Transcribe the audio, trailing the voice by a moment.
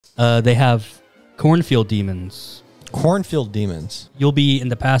They have cornfield demons. Cornfield demons. You'll be in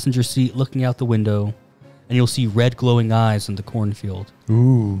the passenger seat looking out the window, and you'll see red glowing eyes in the cornfield.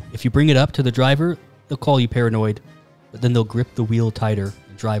 Ooh. If you bring it up to the driver, they'll call you paranoid, but then they'll grip the wheel tighter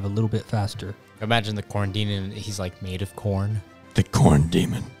and drive a little bit faster. Imagine the corn demon. He's like made of corn. The corn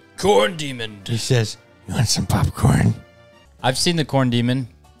demon. Corn demon. He says, "You want some popcorn?" I've seen the corn demon.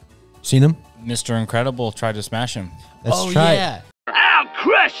 Seen him? Mr. Incredible tried to smash him. Let's try it. I'll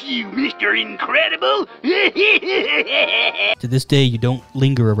crush you, Mr. Incredible. To this day, you don't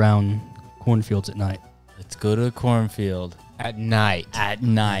linger around cornfields at night. Let's go to a cornfield. At night. At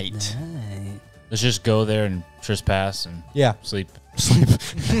night. Let's just go there and trespass and sleep. Sleep.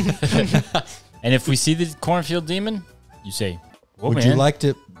 And if we see the cornfield demon, you say, Would you like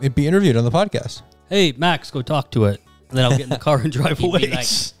to be interviewed on the podcast? Hey, Max, go talk to it. And then I'll get in the car and drive away. Be like,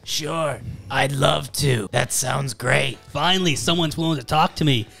 sure, I'd love to. That sounds great. Finally, someone's willing to talk to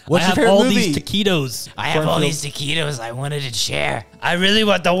me. What's I your have favorite all movie? these taquitos. I have all these taquitos I wanted to share. I really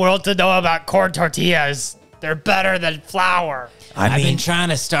want the world to know about corn tortillas. They're better than flour. I've been trying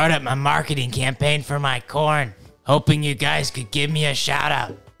to start up my marketing campaign for my corn, hoping you guys could give me a shout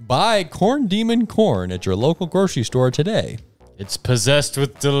out. Buy Corn Demon corn at your local grocery store today. It's possessed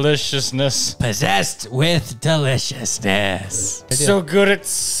with deliciousness. Possessed with deliciousness. So good it's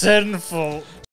sinful.